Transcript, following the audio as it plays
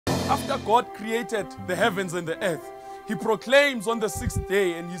After God created the heavens and the earth, he proclaims on the sixth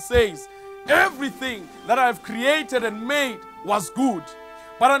day and he says, everything that I have created and made was good.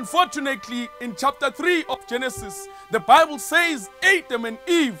 But unfortunately, in chapter 3 of Genesis, the Bible says Adam and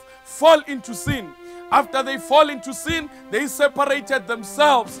Eve fall into sin. After they fall into sin, they separated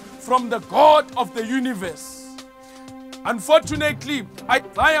themselves from the God of the universe. Unfortunately,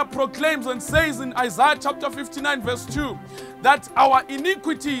 Isaiah proclaims and says in Isaiah chapter 59 verse 2 that our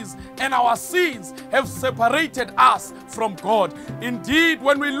iniquities and our sins have separated us from God. Indeed,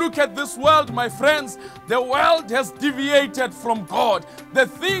 when we look at this world, my friends, the world has deviated from God. The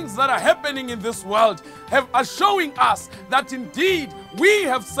things that are happening in this world are showing us that indeed we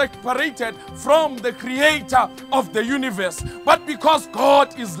have separated from the creator of the universe. But because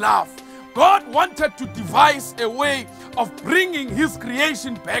God is love, God wanted to devise a way of bringing his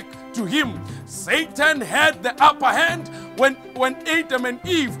creation back to him. Satan had the upper hand when Adam and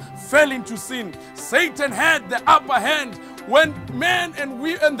Eve fell into sin. Satan had the upper hand when the man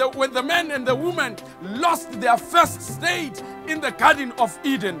and the woman lost their first state in the Garden of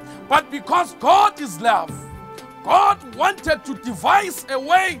Eden. But because God is love, God wanted to devise a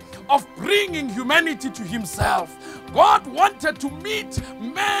way of bringing humanity to himself. God wanted to meet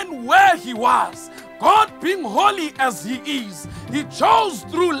man where he was. God, being holy as he is, he chose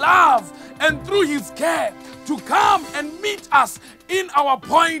through love and through his care to come and meet us in our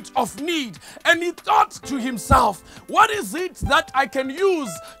point of need. And he thought to himself, what is it that I can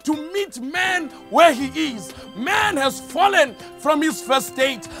use to meet man where he is? Man has fallen from his first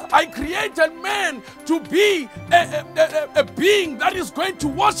state. I created man to be a being that is going to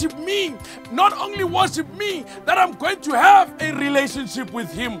worship me. Not only worship me, that I'm going to have a relationship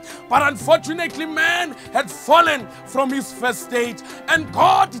with him. But unfortunately, man had fallen from his first state, and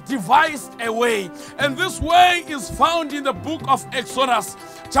God devised a way. And this way is found in the book of Exodus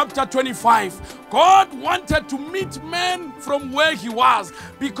chapter 25. God wanted to meet man from where he was,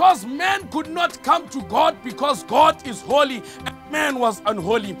 because man could not come to God because God is holy and man was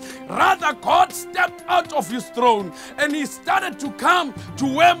unholy. Rather, God stepped out of his throne and he started to come to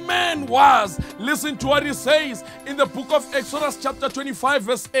where man was. Listen to what he says in the book of Exodus chapter 25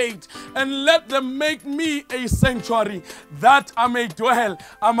 verse 8. And let them make me a sanctuary that I may dwell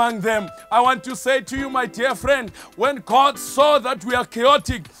among them. I want to say to you, my dear friend, when God saw that we are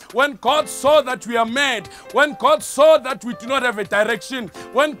chaotic, when God saw that we are mad, when God saw that we do not have a direction,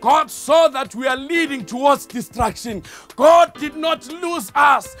 when God saw that we are leading towards destruction, God did not lose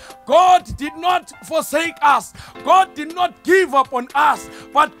us. God did not forsake us. God did not give up on us.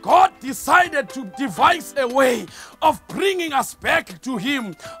 But God decided to devise a way of bringing us back to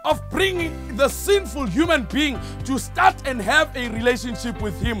him, of bringing the sinful human being to start and have a relationship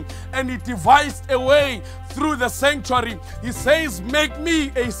with him. And he devised a way through the sanctuary. He says, make me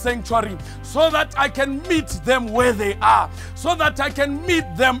a sanctuary so that I can meet them where they are, so that I can meet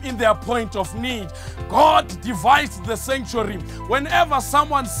them in their point of need. God devised the sanctuary. Whenever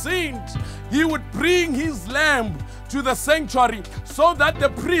someone sinned, he would bring his lamb to the sanctuary so that the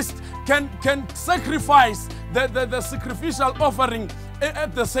priest can sacrifice the sacrificial offering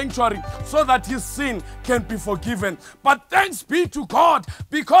at the sanctuary so that his sin can be forgiven. But thanks be to God,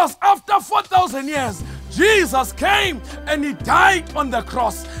 because after 4,000 years, Jesus came and he died on the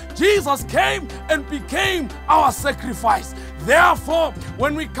cross. Jesus came and became our sacrifice. Therefore,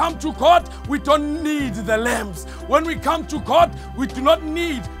 when we come to God, we don't need the lambs. When we come to God, we do not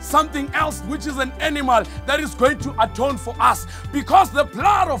need something else, which is an animal that is going to atone for us, because the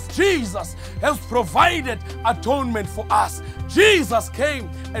blood of Jesus has provided atonement for us. Jesus came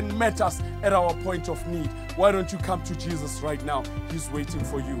and met us at our point of need. Why don't you come to Jesus right now? He's waiting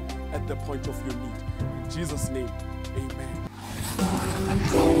for you at the point of your need. In Jesus' name, amen.